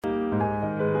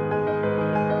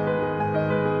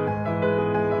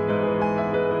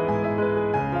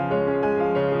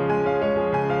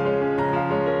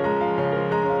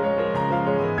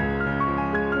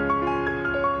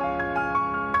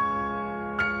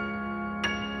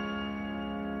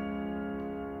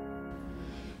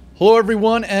Hello,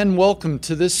 everyone, and welcome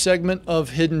to this segment of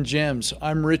Hidden Gems.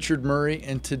 I'm Richard Murray,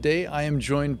 and today I am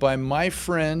joined by my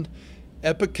friend,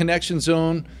 Epic Connection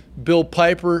Zone, Bill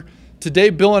Piper. Today,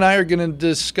 Bill and I are going to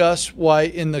discuss why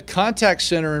in the contact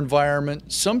center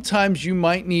environment, sometimes you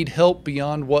might need help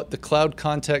beyond what the cloud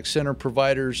contact center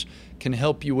providers can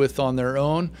help you with on their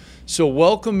own. So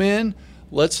welcome in.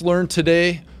 Let's learn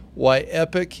today why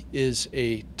Epic is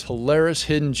a Telarus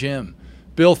hidden gem.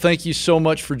 Bill, thank you so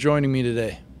much for joining me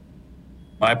today.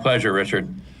 My pleasure,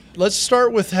 Richard. Let's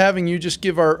start with having you just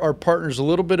give our partners a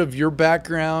little bit of your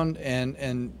background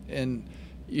and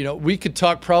you know, we could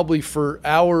talk probably for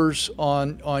hours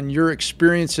on your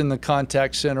experience in the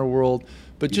contact center world,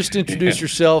 but just introduce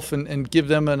yourself and give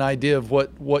them an idea of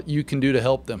what you can do to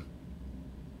help them.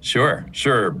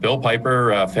 Sure. Bill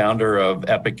Piper, founder of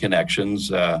Epic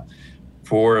Connections.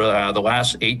 For the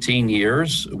last 18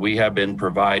 years, we have been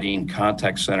providing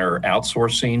contact center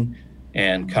outsourcing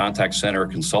and contact center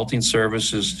consulting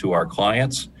services to our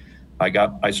clients.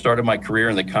 I started my career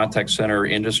in the contact center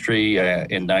industry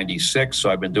in '96, so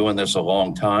I've been doing this a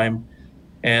long time.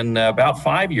 And about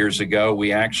 5 years ago,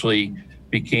 we actually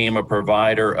became a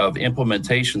provider of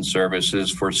implementation services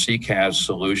for CCaaS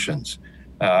solutions,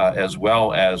 as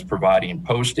well as providing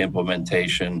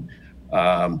post-implementation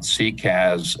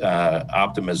CCaaS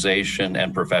optimization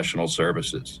and professional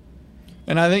services.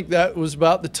 And I think that was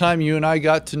about the time you and I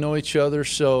got to know each other.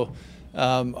 So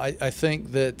I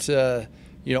think that,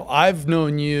 you know, I've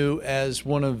known you as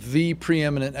one of the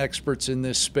preeminent experts in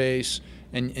this space,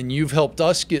 and you've helped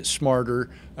us get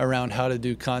smarter around how to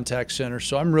do contact center.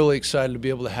 So I'm really excited to be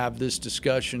able to have this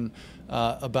discussion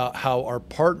about how our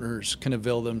partners can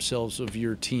avail themselves of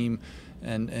your team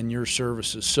and your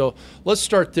services. So let's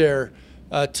start there.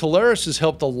 Telarus has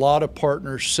helped a lot of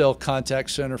partners sell contact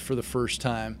center for the first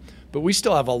time, but we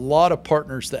still have a lot of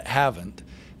partners that haven't.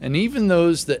 And even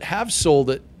those that have sold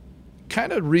it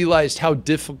kind of realized how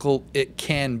difficult it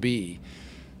can be.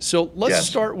 So let's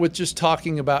start with just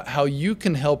talking about how you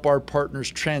can help our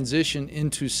partners transition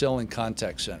into selling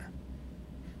contact center.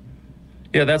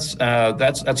 Yeah, that's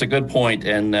a good point.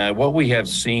 And what we have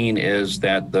seen is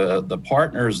that the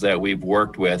partners that we've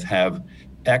worked with have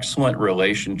excellent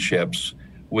relationships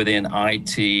within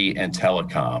IT and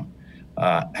telecom.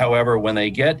 However, when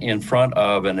they get in front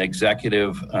of an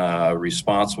executive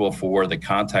responsible for the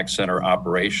contact center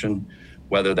operation,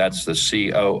 whether that's the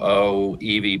COO,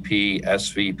 EVP,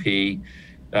 SVP,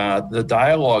 the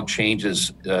dialogue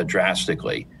changes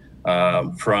drastically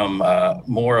from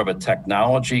more of a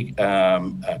technology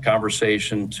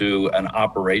conversation to an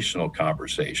operational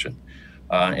conversation.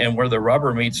 And where the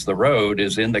rubber meets the road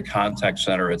is in the contact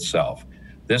center itself.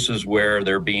 This is where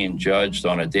they're being judged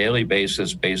on a daily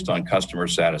basis based on customer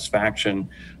satisfaction,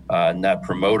 net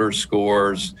promoter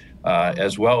scores,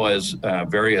 as well as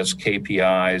various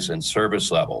KPIs and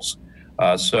service levels.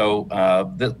 So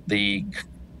the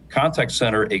contact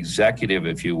center executive,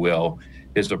 if you will,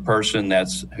 is a person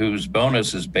whose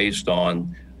bonus is based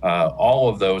on all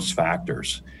of those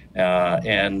factors.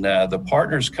 And the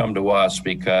partners come to us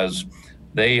because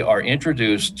they are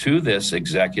introduced to this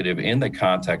executive in the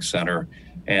contact center,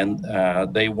 and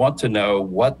they want to know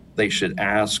what they should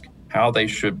ask, how they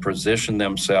should position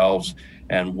themselves,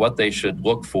 and what they should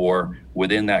look for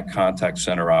within that contact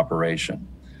center operation.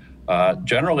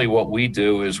 Generally, what we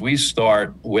do is we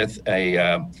start with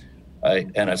an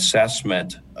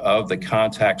assessment of the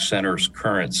contact center's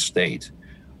current state.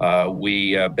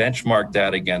 We benchmark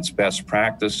that against best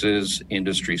practices,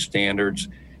 industry standards,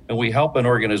 and we help an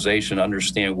organization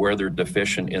understand where they're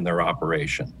deficient in their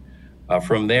operation.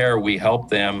 From there, we help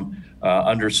them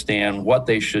understand what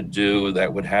they should do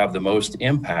that would have the most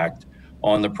impact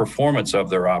on the performance of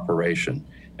their operation.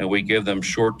 And we give them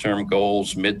short-term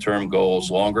goals, mid-term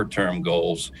goals, longer-term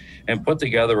goals, and put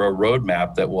together a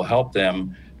roadmap that will help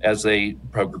them as they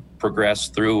progress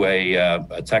through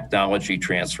a technology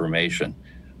transformation.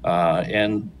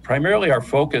 And primarily our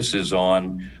focus is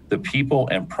on the people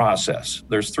and process.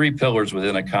 There's three pillars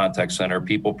within a contact center: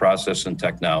 people, process, and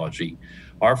technology.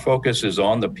 Our focus is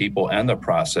on the people and the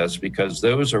process because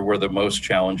those are where the most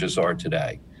challenges are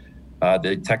today.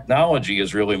 The technology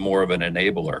is really more of an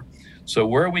enabler. So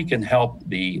where we can help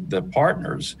the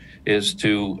partners is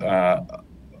to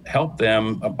help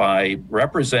them by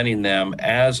representing them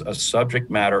as a subject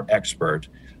matter expert,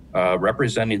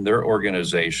 representing their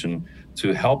organization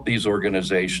to help these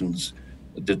organizations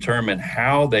determine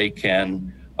how they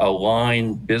can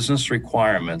align business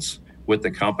requirements with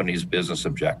the company's business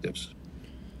objectives.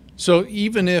 So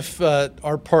even if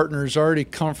our partner is already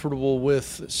comfortable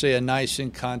with, say, a NICE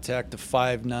inContact, a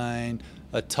Five9,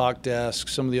 a TalkDesk,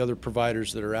 some of the other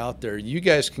providers that are out there, you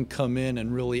guys can come in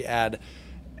and really add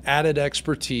added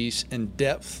expertise and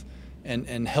depth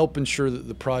and help ensure that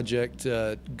the project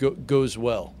goes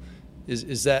well.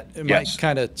 Is that, am Yes. I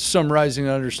kind of summarizing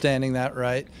and understanding that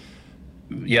right?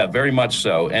 Yeah, very much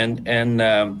so. And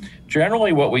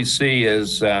generally, what we see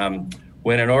is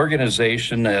when an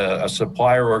organization, a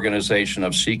supplier organization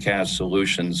of CCaaS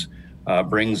solutions,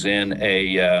 brings in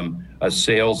a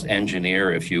sales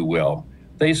engineer, if you will,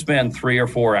 they spend 3 or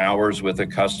 4 hours with a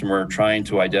customer trying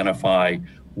to identify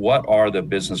what are the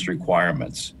business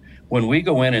requirements. When we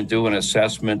go in and do an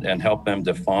assessment and help them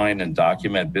define and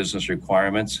document business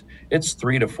requirements, it's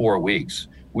 3 to 4 weeks.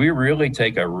 We really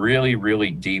take a really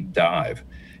deep dive,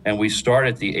 and we start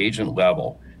at the agent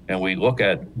level and we look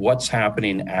at what's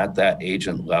happening at that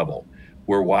agent level.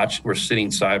 We're sitting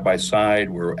side by side,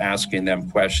 we're asking them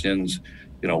questions.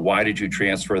 Why did you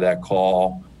transfer that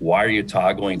call? Why are you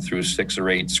toggling through 6 or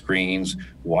 8 screens?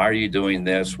 Why are you doing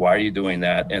this? Why are you doing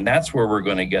that? And that's where we're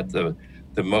going to get the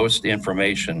most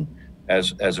information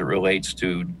as it relates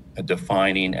to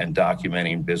defining and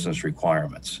documenting business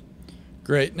requirements.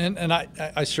 Great. And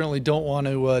I certainly don't want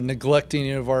to neglect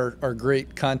any of our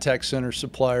great contact center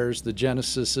suppliers, the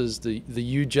Genesises, the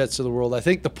UJets of the world. I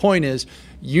think the point is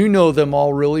you know them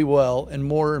all really well, and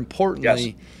more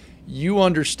importantly, yes, you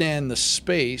understand the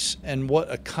space and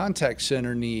what a contact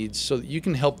center needs so that you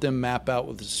can help them map out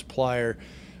with the supplier.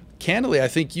 Candidly, I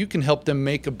think you can help them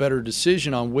make a better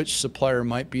decision on which supplier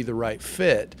might be the right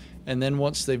fit. And then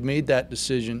once they've made that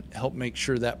decision, help make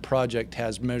sure that project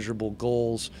has measurable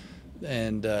goals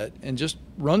and just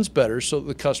runs better so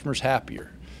the customer's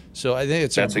happier. So I think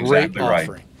it's a great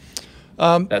offering.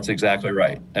 That's exactly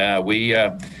right.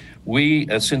 We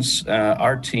since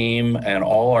our team and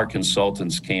all our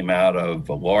consultants came out of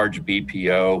large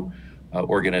BPO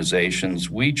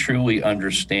organizations, we truly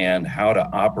understand how to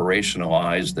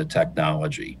operationalize the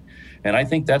technology. And I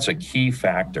think that's a key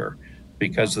factor,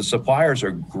 because the suppliers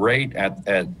are great at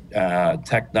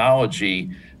technology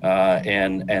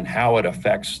and how it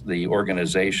affects the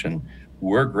organization.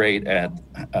 We're great at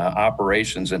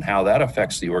operations and how that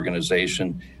affects the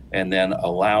organization, and then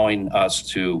allowing us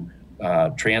to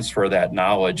transfer that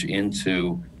knowledge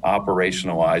into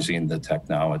operationalizing the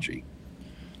technology.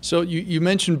 So you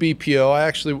mentioned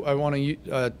BPO. I want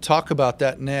to talk about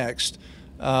that next.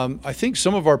 I think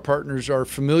some of our partners are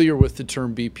familiar with the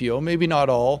term BPO, maybe not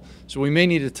all, so we may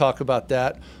need to talk about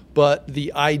that. But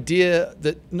the idea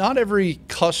that not every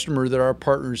customer that our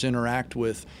partners interact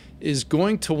with is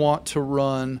going to want to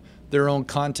run their own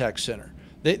contact center.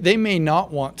 They may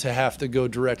not want to have to go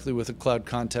directly with a cloud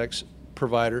contacts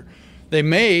provider. They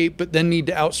may, but then need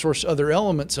to outsource other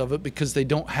elements of it because they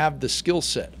don't have the skill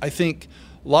set. I think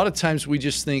a lot of times we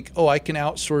just think, I can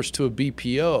outsource to a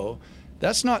BPO.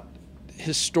 That's not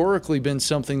historically been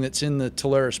something that's in the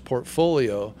Telarus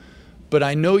portfolio, but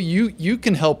I know you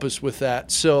can help us with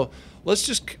that. So let's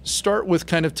just start with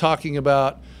kind of talking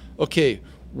about,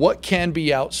 what can be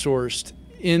outsourced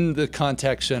in the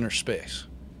contact center space?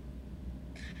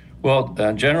 Well,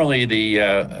 generally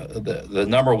the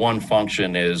number one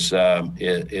function is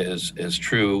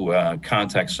true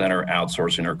contact center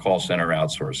outsourcing or call center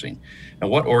outsourcing. And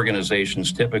what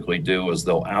organizations typically do is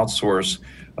they'll outsource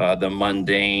the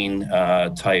mundane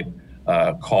type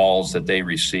calls that they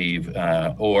receive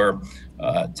or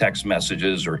text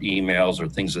messages or emails or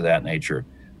things of that nature,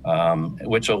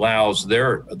 which allows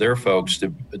their folks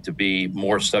to be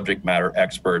more subject matter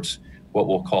experts, what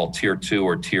we'll call tier 2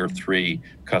 or tier 3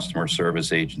 customer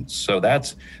service agents. So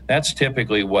that's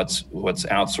typically what's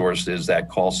outsourced, is that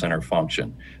call center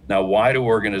function. Now, why do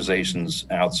organizations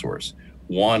outsource?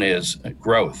 One is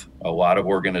growth. A lot of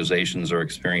organizations are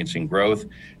experiencing growth,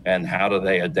 and how do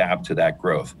they adapt to that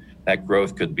growth? That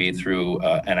growth could be through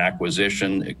an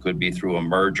acquisition, it could be through a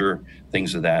merger,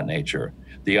 things of that nature.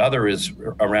 The other is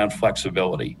around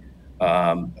flexibility.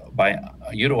 By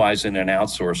utilizing an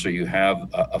outsourcer, you have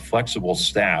a flexible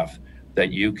staff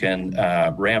that you can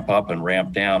ramp up and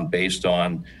ramp down based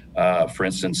on, for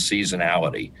instance,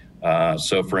 seasonality.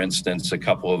 So for instance, a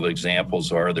couple of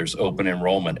examples are there's open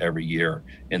enrollment every year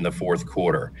in the fourth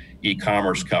quarter.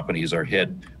 E-commerce companies are hit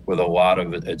with a lot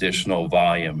of additional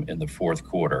volume in the fourth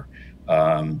quarter.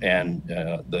 And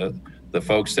the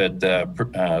folks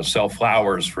that sell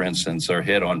flowers, for instance, are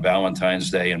hit on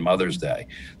Valentine's Day and Mother's Day.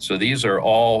 So these are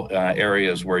all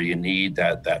areas where you need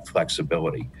that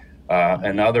flexibility.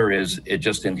 Another is it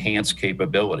just enhanced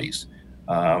capabilities.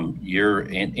 Your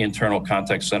internal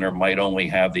contact center might only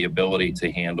have the ability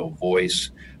to handle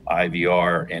voice,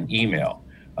 IVR, and email.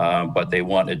 but they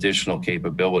want additional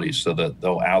capabilities, so that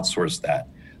they'll outsource that.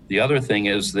 The other thing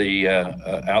is the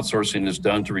outsourcing is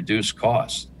done to reduce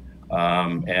costs,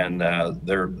 and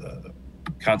their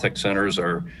contact centers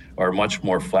are much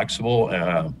more flexible.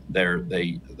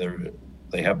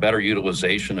 They have better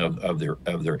utilization of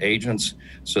their agents,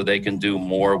 so they can do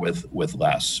more with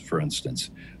less, for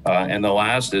instance. And the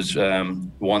last is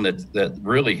one that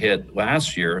really hit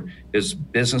last year is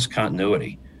business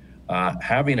continuity.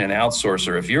 Having an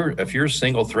outsourcer, if you're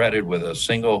single threaded with a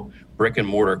single brick and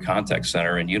mortar contact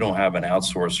center, and you don't have an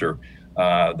outsourcer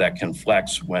that can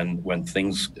flex when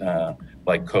things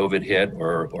like COVID hit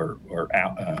or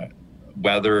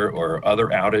weather or other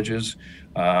outages,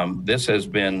 this has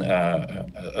been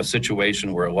a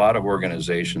situation where a lot of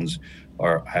organizations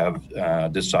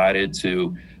have decided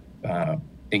to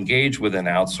engage with an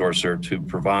outsourcer to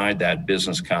provide that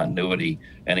business continuity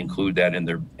and include that in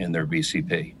their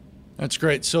BCP. That's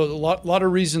great. So a lot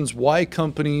of reasons why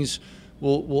companies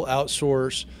will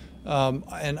outsource.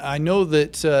 And I know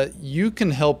that you can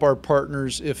help our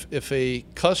partners if a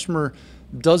customer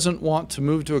doesn't want to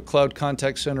move to a cloud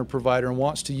contact center provider and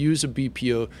wants to use a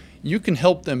BPO, you can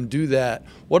help them do that.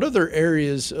 What other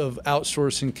areas of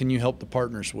outsourcing can you help the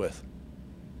partners with?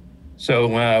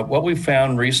 So what we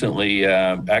found recently,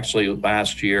 actually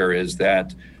last year, is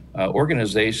that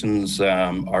organizations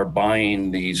are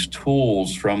buying these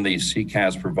tools from these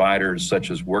CCaaS providers, such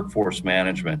as workforce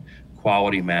management,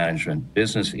 quality management,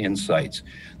 business insights.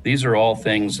 These are all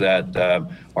things that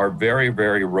are very,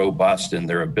 very robust in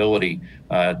their ability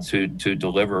to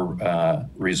deliver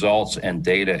results and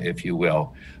data, if you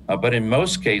will. But in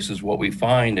most cases, what we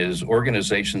find is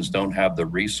organizations don't have the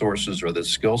resources or the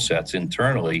skill sets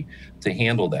internally to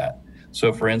handle that.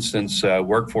 So, for instance,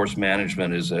 workforce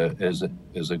management is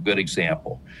a good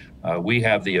example. We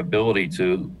have the ability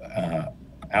to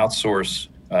outsource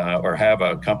or have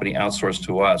a company outsource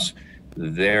to us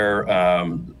their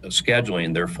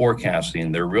scheduling, their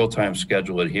forecasting, their real-time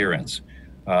schedule adherence,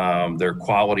 their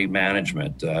quality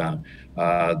management,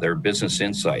 their business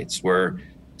insights, where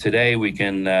today we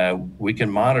can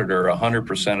monitor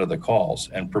 100% of the calls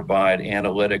and provide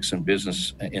analytics and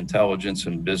business intelligence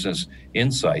and business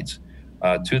insights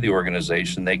to the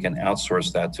organization. They can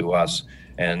outsource that to us,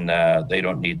 and they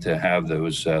don't need to have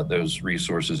those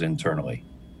resources internally.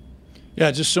 Yeah,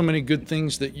 just so many good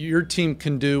things that your team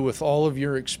can do with all of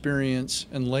your experience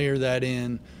and layer that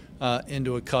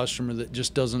into a customer that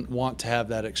just doesn't want to have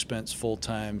that expense full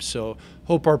time. So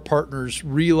hope our partners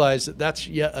realize that that's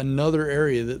yet another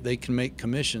area that they can make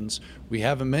commissions. We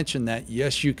haven't mentioned that.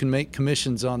 Yes, you can make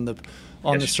commissions on the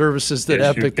services that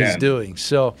Epic is doing.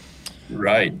 So,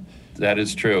 right. That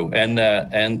is true. And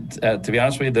to be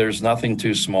honest with you, there's nothing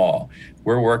too small.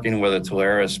 We're working with a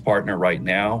Telarus partner right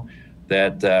now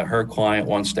that her client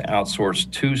wants to outsource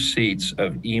 2 seats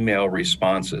of email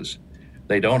responses.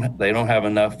 They don't have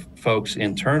enough folks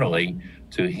internally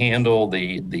to handle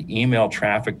the email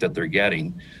traffic that they're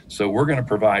getting. So we're going to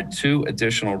provide 2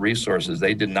 additional resources.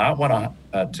 They did not want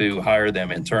to hire them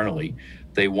internally.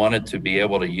 They wanted to be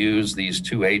able to use these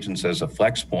 2 agents as a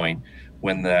flex point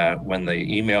when the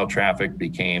email traffic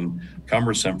became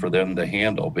cumbersome for them to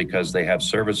handle, because they have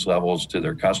service levels to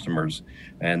their customers,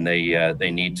 and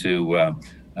they need to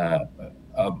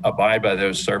abide by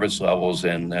those service levels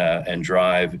and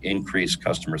drive increased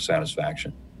customer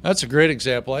satisfaction. That's a great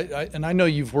example. And I know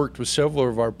you've worked with several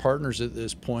of our partners at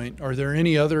this point. Are there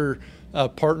any other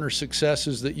partner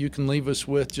successes that you can leave us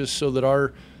with, just so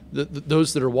that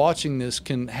those that are watching this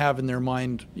can have in their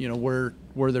mind,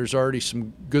 where there's already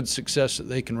some good success that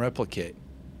they can replicate?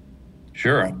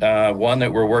 Sure. One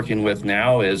that we're working with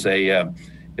now is a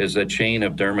chain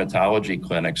of dermatology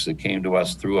clinics that came to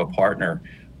us through a partner.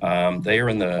 They are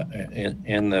in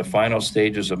the final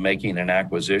stages of making an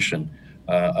acquisition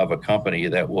of a company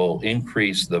that will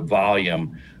increase the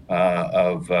volume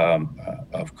of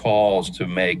calls to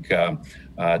make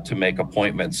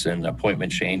appointments and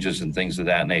appointment changes and things of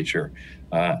that nature.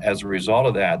 As a result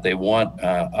of that, they want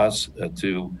us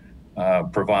to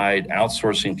provide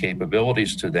outsourcing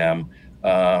capabilities to them,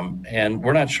 and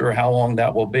we're not sure how long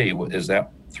that will be. Is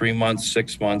that 3 months,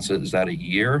 6 months? Is that a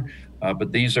year?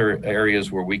 But these are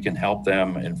areas where we can help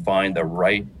them and find the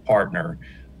right partner,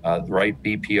 the right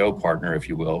BPO partner, if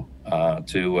you will,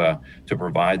 to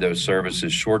provide those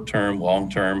services, short-term,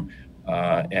 long-term,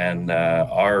 and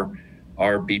our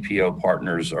BPO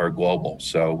partners are global,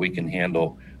 so we can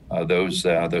handle those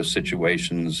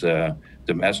situations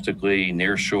domestically,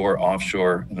 near shore,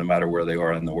 offshore, no matter where they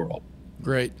are in the world.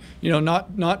 Great.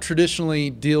 Not traditionally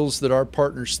deals that our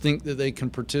partners think that they can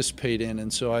participate in.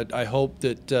 And so I hope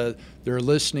that they're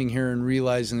listening here and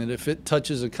realizing that if it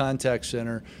touches a contact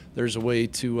center, there's a way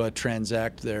to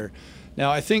transact there. Now,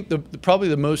 I think probably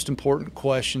the most important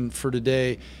question for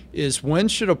today is, when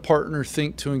should a partner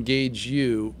think to engage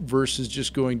you versus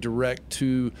just going direct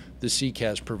to the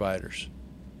CCaaS providers?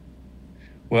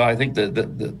 Well, I think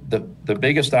the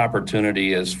biggest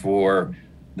opportunity is for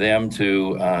them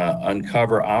to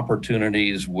uncover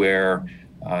opportunities where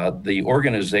the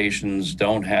organizations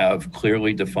don't have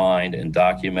clearly defined and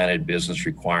documented business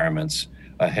requirements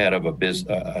ahead of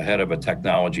a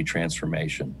technology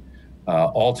transformation.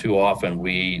 All too often,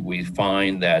 we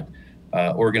find that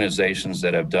organizations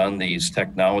that have done these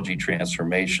technology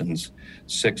transformations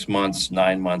 6 months,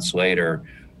 9 months later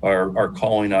are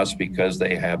calling us because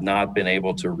they have not been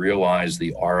able to realize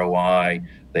the ROI.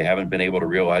 They haven't been able to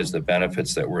realize the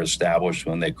benefits that were established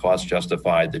when they cost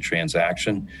justified the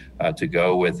transaction to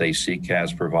go with a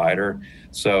CCaaS provider.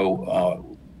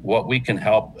 So what we can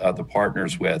help the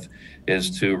partners with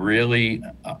is to really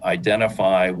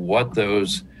identify what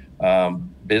those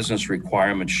business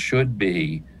requirements should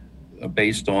be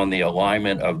based on the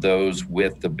alignment of those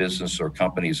with the business or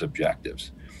company's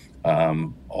objectives.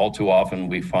 All too often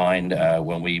we find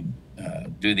when we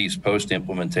do these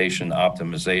post-implementation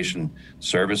optimization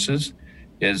services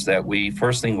is that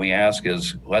first thing we ask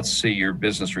is, let's see your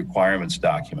business requirements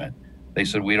document. They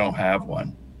said, we don't have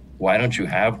one. Why don't you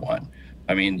have one?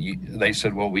 I mean, they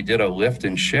said, well, we did a lift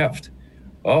and shift.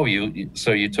 Oh,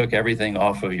 so you took everything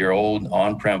off of your old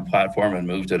on-prem platform and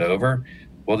moved it over?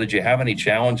 Well, did you have any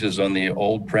challenges on the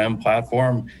old prem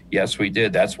platform? Yes, we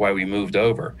did. That's why we moved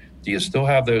over. Do you still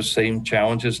have those same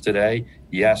challenges today?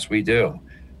 Yes, we do.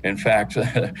 In fact,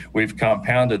 we've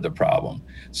compounded the problem.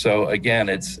 So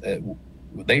again,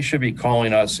 they should be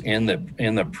calling us in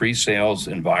the pre-sales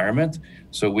environment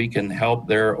so we can help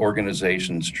their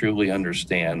organizations truly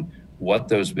understand what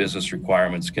those business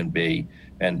requirements can be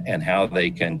and how they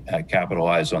can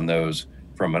capitalize on those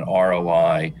from an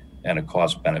ROI and a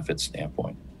cost benefit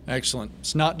standpoint. Excellent.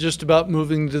 It's not just about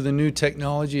moving to the new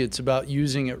technology, it's about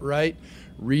using it right,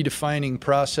 redefining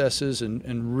processes,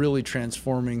 and really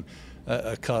transforming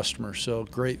a customer. So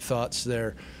great thoughts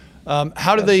there.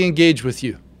 How do they engage with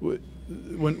you?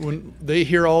 When they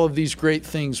hear all of these great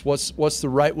things, what's the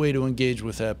right way to engage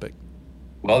with Epic?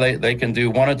 Well, they can do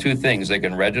one of two things. They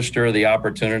can register the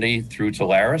opportunity through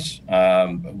Telarus.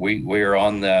 We are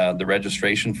on the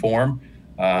registration form.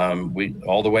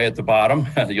 All the way at the bottom,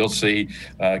 you'll see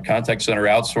contact center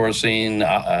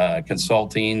outsourcing,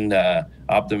 consulting,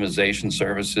 optimization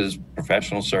services,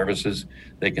 professional services.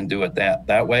 They can do it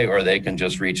that way, or they can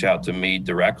just reach out to me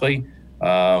directly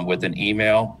with an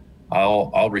email.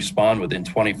 I'll respond within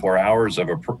 24 hours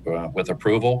with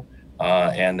approval,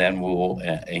 and then we'll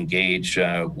engage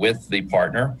with the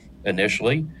partner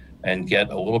initially and get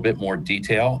a little bit more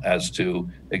detail as to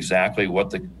exactly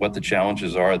what the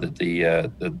challenges are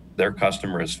that their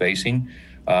customer is facing.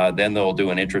 Then they'll do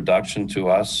an introduction to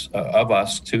us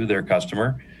to their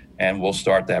customer, and we'll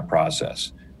start that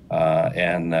process.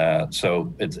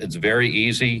 So it's very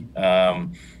easy.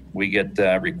 We get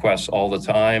requests all the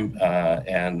time,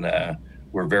 and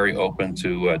we're very open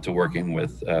to working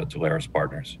with Telarus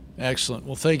partners. Excellent.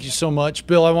 Well, thank you so much.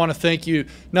 Bill, I want to thank you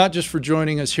not just for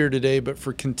joining us here today, but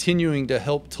for continuing to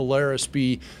help Telarus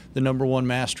be the #1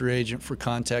 master agent for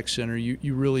contact center.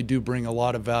 You really do bring a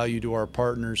lot of value to our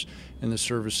partners and the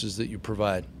services that you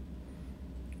provide.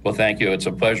 Well, thank you. It's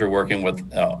a pleasure working with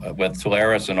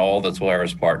Telarus and all the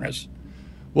Telarus partners.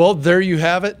 Well, there you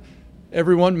have it.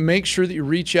 Everyone, make sure that you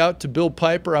reach out to Bill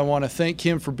Piper. I want to thank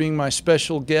him for being my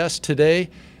special guest today.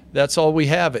 That's all we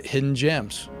have at Hidden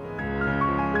Gems.